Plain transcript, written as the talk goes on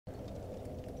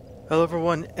Hello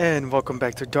everyone, and welcome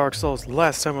back to Dark Souls.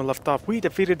 Last time we left off, we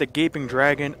defeated the Gaping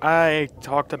Dragon. I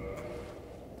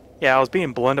was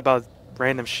being blunt about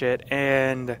random shit,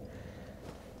 and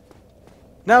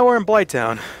now we're in Blight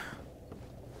Town.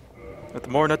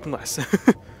 Nothing more, nothing less.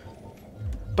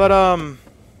 But,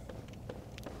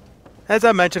 as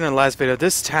I mentioned in the last video,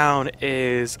 this town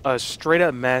is a straight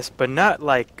up mess, but not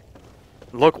like,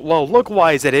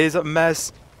 look-wise it is a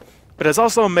mess. But it's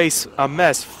also a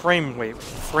mess frame rate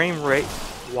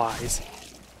wise,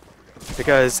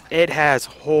 because it has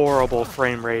horrible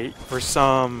frame rate for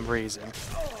some reason.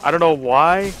 I don't know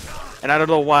why, and I don't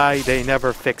know why they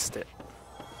never fixed it.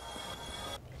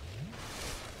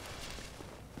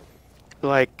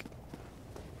 Like,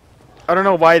 I don't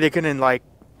know why they couldn't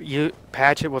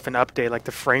patch it with an update like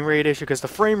the frame rate issue, because the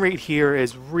frame rate here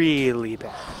is really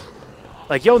bad.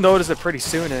 Like, you'll notice it pretty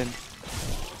soon. And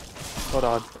hold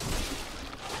on.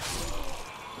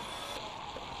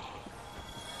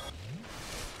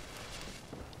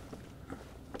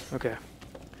 Okay.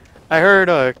 I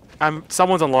heard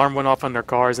someone's alarm went off on their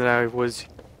cars, and I was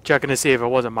checking to see if it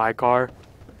wasn't my car,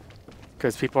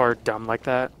 because people are dumb like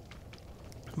that.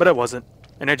 But it wasn't,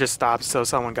 and it just stopped, so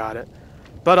someone got it.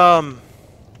 But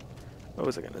what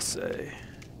was I gonna say?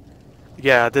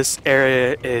 Yeah, this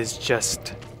area is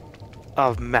just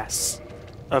a mess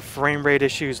of frame rate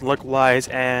issues, look-wise,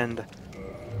 and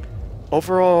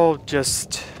overall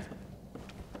just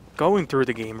going through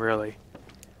the game, really.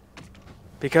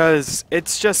 Because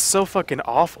it's just so fucking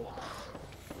awful.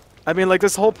 I mean, like,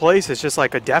 this whole place is just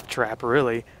like a death trap,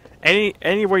 really.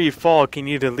 Anywhere you fall can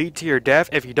either lead to your death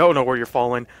if you don't know where you're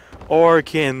falling, or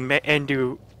can make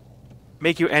you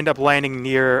end up landing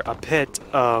near a pit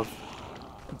of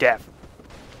death.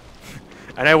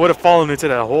 And I would have fallen into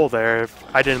that hole there if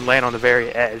I didn't land on the very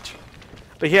edge.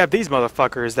 But you have these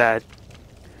motherfuckers that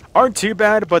aren't too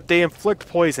bad, but they inflict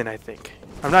poison, I think.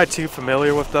 I'm not too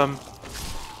familiar with them.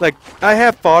 Like, I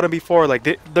have fought them before, like,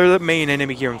 they're the main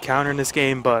enemy you encounter in this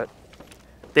game, but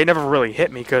they never really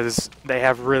hit me because they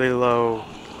have really low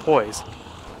poise.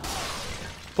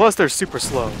 Plus, they're super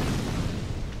slow.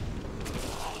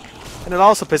 And it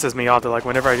also pisses me off that, like,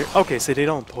 whenever I do... Okay, so they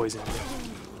don't poison me.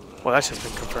 Well, that's just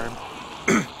been confirmed.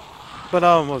 But,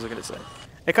 what was I gonna say?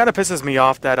 It kind of pisses me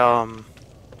off that,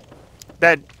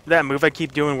 that move I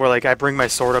keep doing where, like, I bring my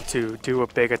sword up to do a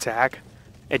big attack.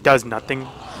 It does nothing.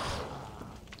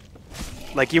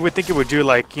 Like, you would think it would do,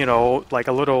 like, you know, like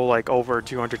a little, like, over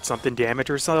 200 something damage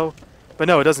or so. But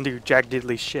no, it doesn't do jack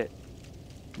diddly shit.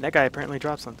 And that guy apparently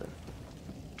dropped something.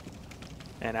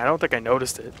 And I don't think I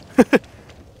noticed it.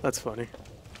 That's funny.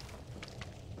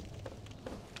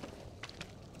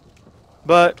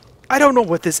 But I don't know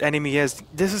what this enemy is.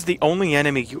 This is the only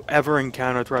enemy you ever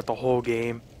encounter throughout the whole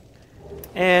game.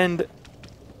 And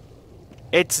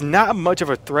it's not much of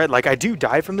a threat. Like, I do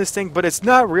die from this thing, but it's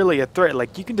not really a threat.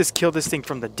 Like, you can just kill this thing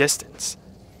from the distance.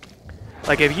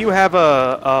 Like, if you have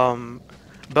a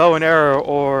bow and arrow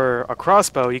or a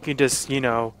crossbow, you can just, you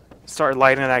know, start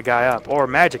lighting that guy up. Or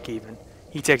magic, even.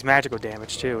 He takes magical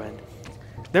damage, too. And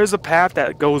there's a path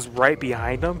that goes right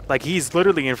behind him. Like, he's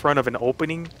literally in front of an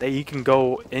opening that you can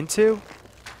go into.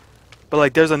 But,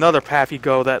 like, there's another path you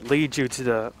go that leads you to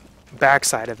the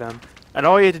backside of him. And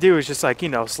all you have to do is just, like, you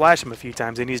know, slash him a few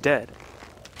times and he's dead.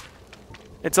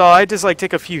 It's all, I just, like,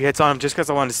 take a few hits on him just because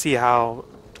I want to see how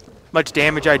much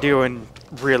damage I do, and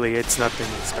really, it's nothing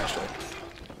special.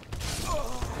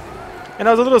 And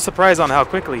I was a little surprised on how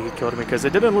quickly he killed me, because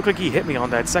it didn't look like he hit me on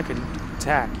that second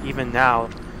attack. Even now,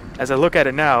 as I look at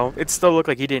it now, it still looked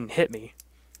like he didn't hit me.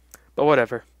 But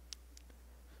whatever.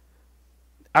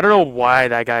 I don't know why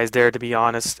that guy's there, to be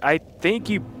honest. I think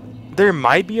there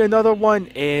might be another one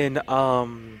in,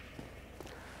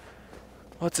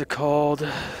 what's it called?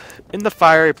 In the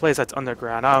fiery place that's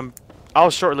underground.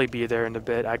 I'll shortly be there in a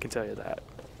bit, I can tell you that.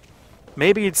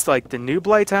 Maybe it's like the new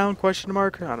Blight Town, question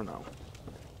mark? I don't know.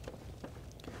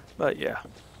 But yeah.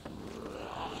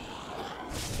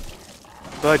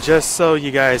 But just so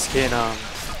you guys can,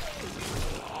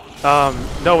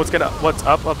 know what's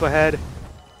up ahead,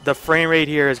 the frame rate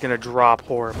here is gonna drop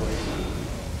horribly.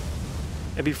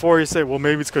 And before you say, well,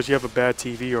 maybe it's because you have a bad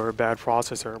TV or a bad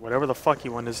processor, or whatever the fuck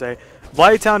you want to say,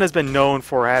 Blight Town has been known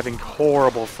for having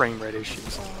horrible frame rate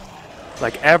issues.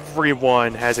 Like,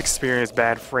 everyone has experienced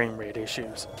bad frame rate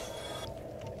issues.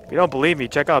 If you don't believe me,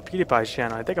 check out PewDiePie's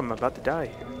channel. I think I'm about to die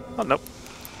here. Oh, nope.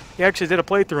 He actually did a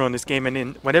playthrough on this game,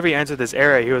 and whenever he entered this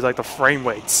area, he was like, the frame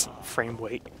rate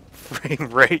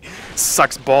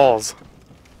sucks balls.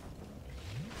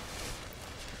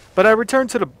 But I returned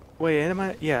to the... Wait, am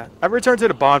I? Yeah. I returned to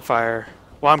the bonfire.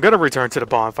 Well, I'm gonna return to the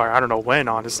bonfire. I don't know when,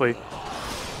 honestly.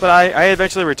 But I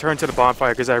eventually returned to the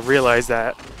bonfire because I realized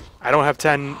that I don't have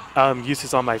 10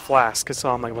 uses on my flask, so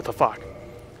I'm like, what the fuck?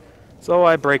 So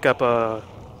I break up a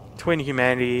Twin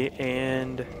Humanity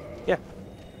and yeah,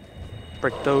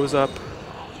 break those up.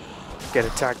 Get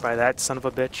attacked by that son of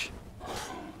a bitch.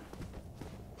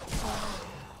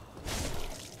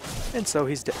 And so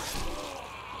he's dead.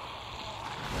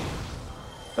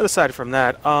 But aside from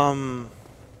that,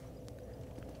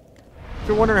 if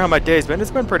you're wondering how my day's been,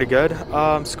 it's been pretty good.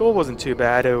 School wasn't too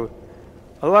bad. A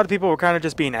lot of people were kind of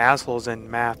just being assholes in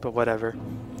math, but whatever.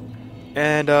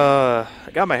 And I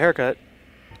got my haircut.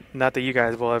 Not that you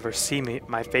guys will ever see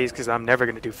my face, because I'm never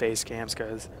going to do face cams,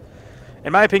 because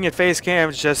in my opinion, face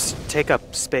cams just take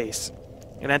up space.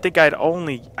 And I think I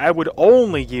would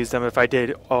only use them if I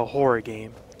did a horror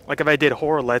game. Like if I did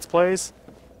horror Let's Plays,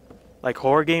 like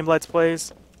horror game Let's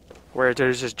Plays, where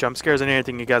there's just jump scares and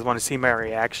anything you guys want to see my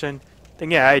reaction,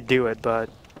 then yeah, I'd do it, but...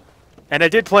 And I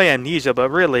did play Amnesia, but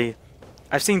really,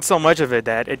 I've seen so much of it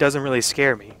that it doesn't really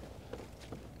scare me.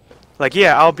 Like,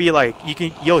 yeah, I'll be like,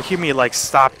 you'll hear me like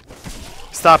stop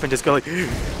and just go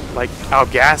like I'll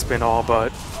gasp and all,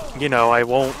 but, you know, I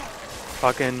won't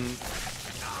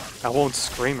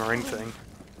scream or anything.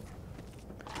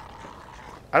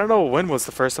 I don't know when was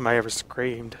the first time I ever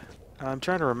screamed. I'm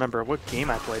trying to remember what game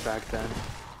I played back then.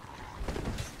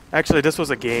 Actually, this was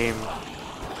a game.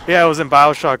 Yeah, it was in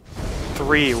BioShock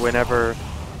 3 whenever...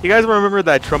 You guys remember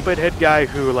that trumpet head guy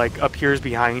who, like, appears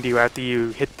behind you after you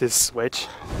hit this switch?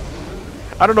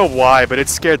 I don't know why, but it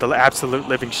scared the absolute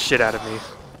living shit out of me.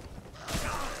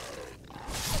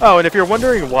 Oh, and if you're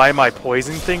wondering why my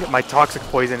poison thing, my toxic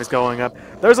poison is going up,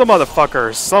 there's a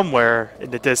motherfucker somewhere in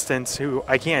the distance who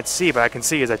I can't see, but I can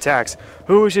see his attacks,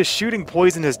 who is just shooting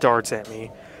poisonous darts at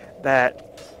me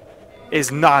that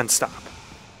is non-stop.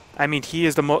 I mean,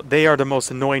 they are the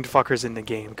most annoying fuckers in the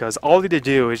game, because all you need to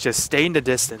do is just stay in the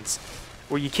distance,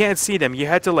 where you can't see them. You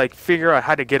had to, like, figure out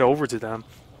how to get over to them,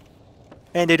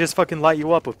 and they just fucking light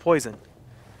you up with poison.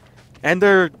 And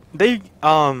their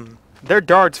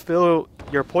darts fill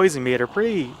your poison meter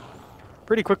pretty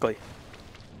quickly.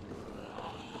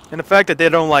 And the fact that they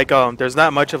don't, like, there's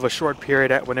not much of a short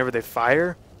period whenever they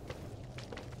fire,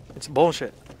 it's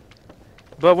bullshit.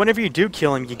 But whenever you do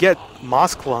kill him, you get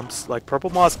moss clumps, like purple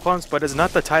moss clumps, but it's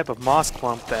not the type of moss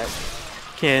clump that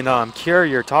can cure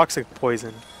your toxic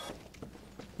poison.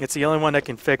 It's the only one that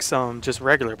can fix just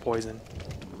regular poison.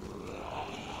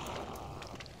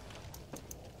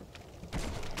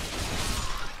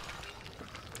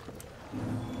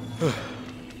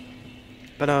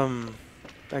 But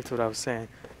back to what I was saying.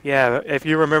 Yeah, if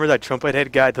you remember that trumpet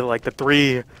head guy, the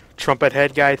 3 trumpet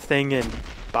head guy thing in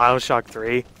BioShock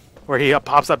 3, where he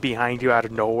pops up behind you out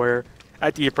of nowhere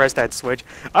after you press that switch.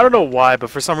 I don't know why, but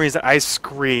for some reason I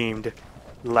screamed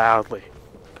loudly.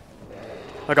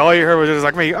 Like all you heard was just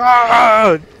like me,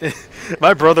 ah!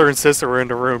 My brother and sister were in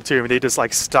the room too, and they just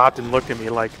like stopped and looked at me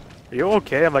like, "Are you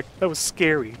okay?" I'm like, "That was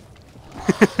scary."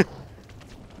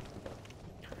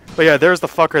 But yeah, there's the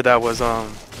fucker that was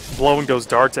blowing those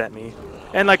darts at me.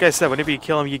 And like I said, whenever you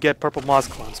kill him, you get purple moss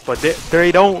clumps, but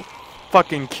they don't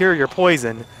fucking cure your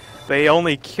poison. They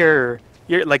only cure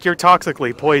you're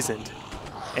toxically poisoned,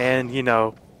 and you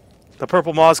know the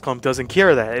purple moss clump doesn't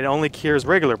cure that. It only cures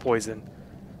regular poison.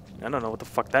 I don't know what the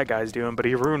fuck that guy's doing, but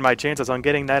he ruined my chances on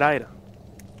getting that item,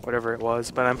 whatever it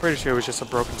was. But I'm pretty sure it was just a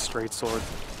broken straight sword.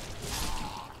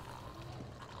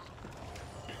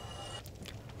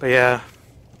 But yeah,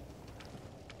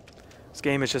 this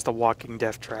game is just a walking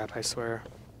death trap, I swear.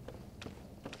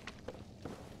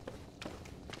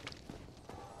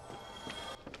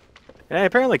 And I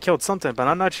apparently killed something, but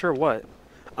I'm not sure what.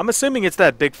 I'm assuming it's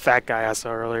that big fat guy I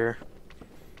saw earlier,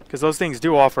 because those things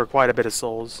do offer quite a bit of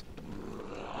souls.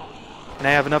 And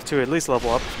I have enough to at least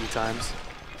level up a few times.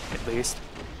 At least.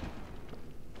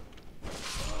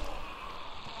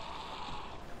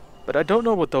 But I don't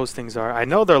know what those things are. I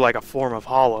know they're like a form of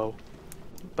hollow.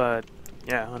 But,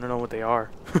 yeah, I don't know what they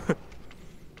are.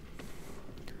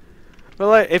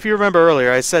 Well, if you remember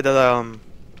earlier, I said that,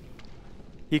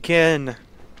 you can...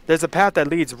 There's a path that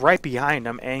leads right behind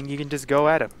him, and you can just go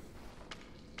at him.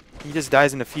 He just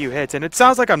dies in a few hits. And it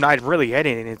sounds like I'm not really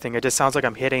hitting anything. It just sounds like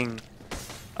I'm hitting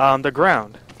the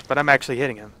ground. But I'm actually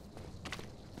hitting him.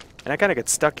 And I kind of get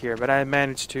stuck here, but I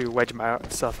managed to wedge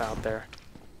myself out there.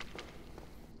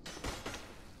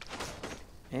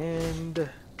 And...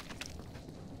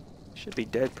 should be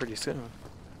dead pretty soon.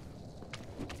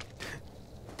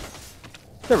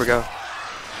 There we go.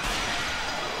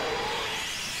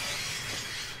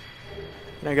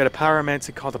 And I got a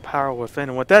pyromancy called the Power Within,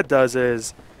 and what that does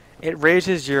is it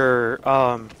raises your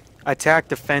attack,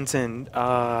 defense, and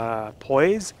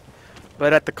poise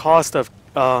but at the cost of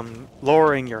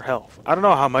lowering your health. I don't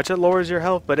know how much it lowers your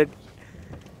health, but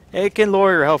it can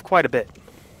lower your health quite a bit.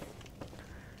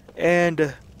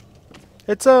 And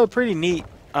it's a pretty neat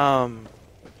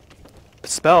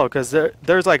spell, because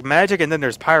there's like magic and then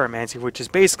there's pyromancy, which is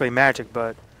basically magic,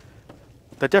 but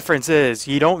the difference is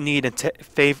you don't need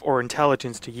faith or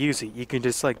intelligence to use it. You can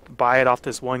just like buy it off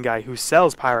this one guy who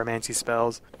sells pyromancy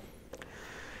spells,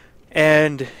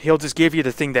 and he'll just give you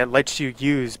the thing that lets you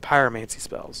use pyromancy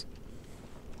spells.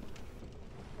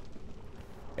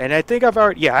 And I think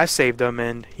I saved him,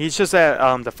 and he's just at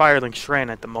the Firelink Shrine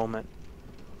at the moment,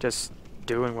 just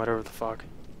doing whatever the fuck.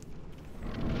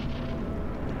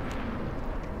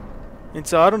 And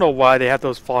so I don't know why they have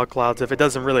those fog clouds if it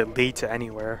doesn't really lead to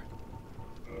anywhere.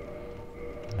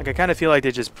 Like, I kind of feel like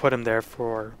they just put him there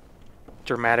for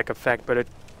dramatic effect, but it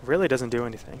really doesn't do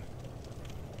anything.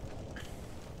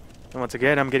 And once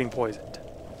again, I'm getting poisoned.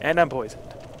 And I'm poisoned.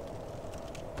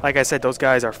 Like I said, those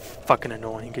guys are fucking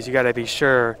annoying, because you gotta be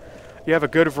sure you have a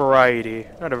good variety,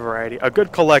 a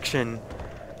good collection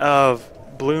of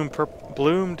bloomed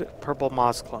purple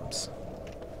moss clumps.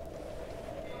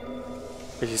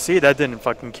 As you see, that didn't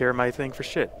fucking cure my thing for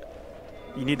shit.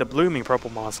 You need the blooming purple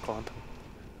moss clump,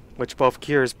 which both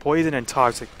cures poison and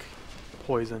toxic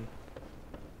poison.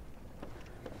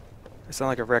 I sound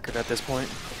like a record at this point.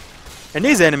 And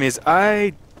these enemies,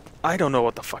 I don't know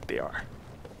what the fuck they are.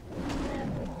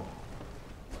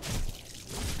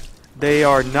 They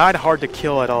are not hard to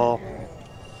kill at all.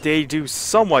 They do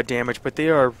somewhat damage, but they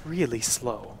are really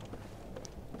slow.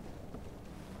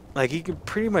 Like, you can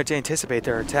pretty much anticipate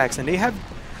their attacks, and they have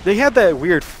that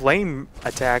weird flame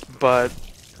attack, but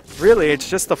really it's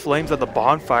just the flames of the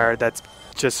bonfire that's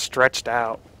just stretched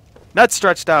out. Not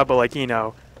stretched out, but like, you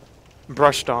know,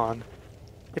 brushed on.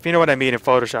 If you know what I mean in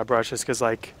Photoshop brushes, because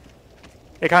like,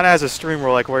 it kind of has a stream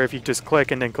where if you just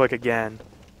click and then click again,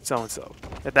 so and so.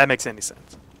 If that makes any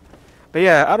sense. But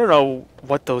yeah, I don't know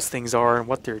what those things are and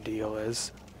what their deal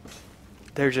is.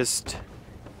 They're just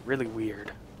really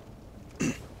weird.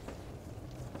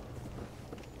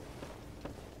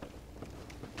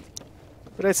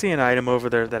 But I see an item over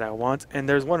there that I want, and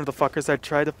there's one of the fuckers that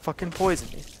tried to fucking poison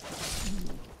me.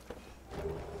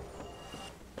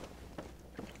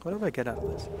 What do I get out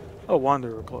of this? Oh,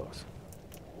 Wanderer Clothes.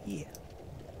 Yeah.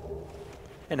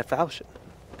 And a falchion.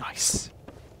 Nice.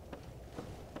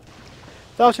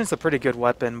 Falchion's a pretty good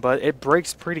weapon, but it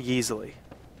breaks pretty easily.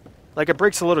 Like, it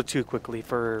breaks a little too quickly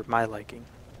for my liking.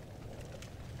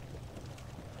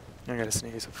 I gotta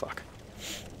sneeze, oh fuck.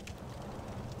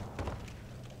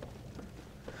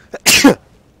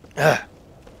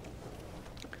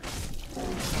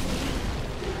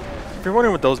 If you're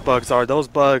wondering what those bugs are, those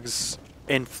bugs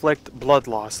inflict blood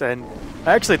loss, and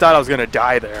I actually thought I was gonna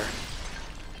die there.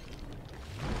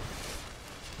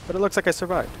 But it looks like I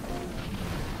survived.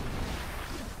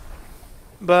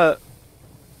 But,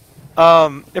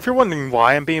 if you're wondering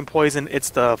why I'm being poisoned,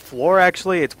 it's the floor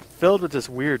actually. It's filled with this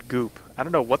weird goop. I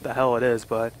don't know what the hell it is,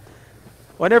 but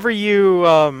whenever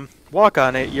you walk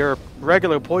on it, your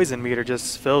regular poison meter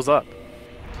just fills up.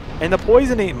 And the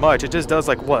poison ain't much, it just does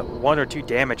like, what, 1 or 2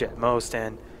 damage at most,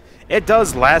 and it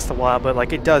does last a while, but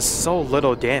like, it does so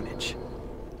little damage.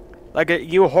 Like,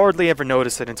 you hardly ever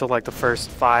notice it until like the first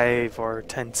 5 or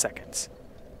 10 seconds.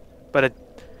 But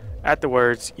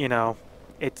afterwards, you know,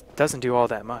 it doesn't do all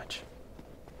that much.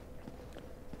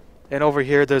 And over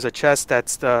here, there's a chest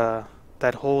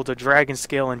that holds a dragon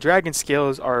scale, and dragon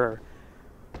scales are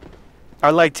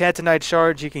like Tantanite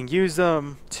shards. You can use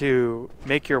them to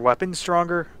make your weapons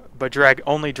stronger, but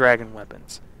only dragon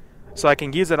weapons. So I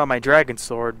can use it on my dragon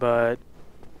sword, but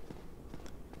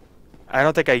I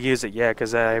don't think I use it yet,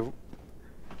 because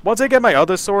once I get my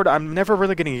other sword, I'm never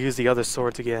really going to use the other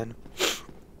swords again.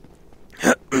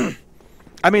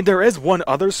 I mean, there is one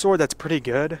other sword that's pretty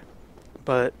good,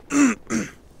 but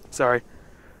sorry.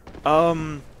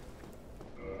 We'll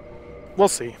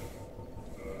see.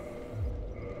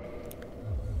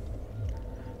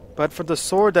 But for the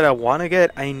sword that I want to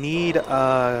get, I need,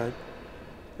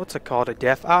 what's it called? A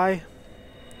Death Eye?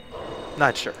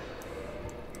 Not sure.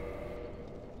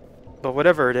 But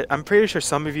whatever it is, I'm pretty sure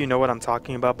some of you know what I'm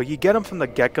talking about, but you get them from the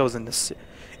geckos in the...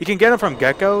 You can get them from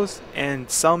geckos, and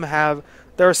some have...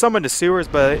 There are some in the sewers,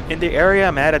 but in the area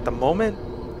I'm at the moment,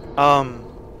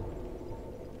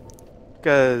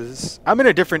 because I'm in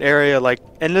a different area, like,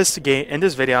 in this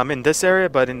video, I'm in this area,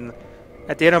 but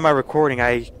at the end of my recording,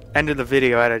 I ended the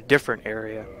video at a different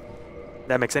area.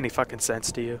 That makes any fucking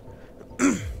sense to you.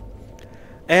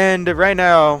 And right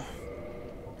now,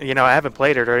 you know, I haven't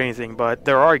played it or anything, but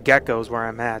there are geckos where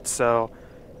I'm at, so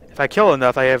if I kill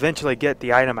enough, I eventually get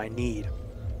the item I need.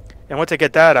 And once I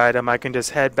get that item, I can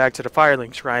just head back to the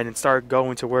Firelink Shrine and start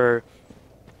going to where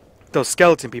those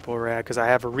skeleton people are at, because I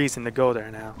have a reason to go there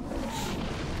now.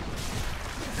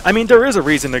 I mean, there is a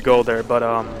reason to go there,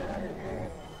 but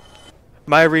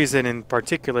my reason in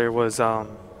particular was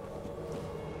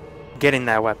getting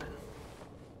that weapon.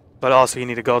 But also you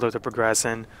need to go there to progress,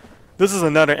 and this is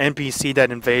another NPC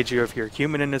that invades you if you're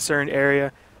human in a certain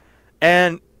area.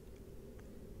 And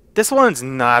this one's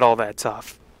not all that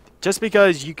tough. Just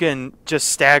because you can just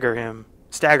stagger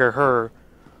her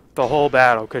the whole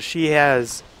battle, because she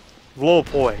has low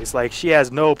poise. Like, she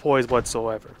has no poise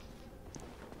whatsoever.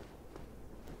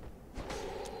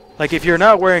 Like, if you're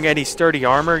not wearing any sturdy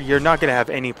armor, you're not going to have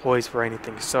any poise for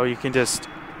anything. So you can just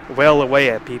wail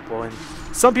away at people. And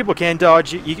some people can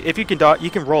dodge. If you can dodge, you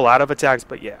can roll out of attacks,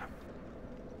 but yeah.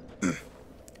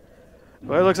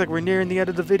 Well, it looks like we're nearing the end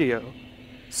of the video.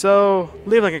 So,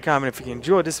 leave like a comment if you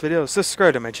enjoyed this video,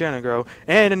 subscribe to my channel, grow,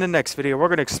 and in the next video we're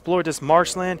going to explore this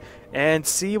marshland and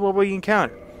see what we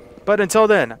encounter. But until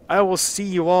then, I will see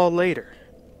you all later.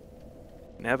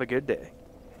 And have a good day.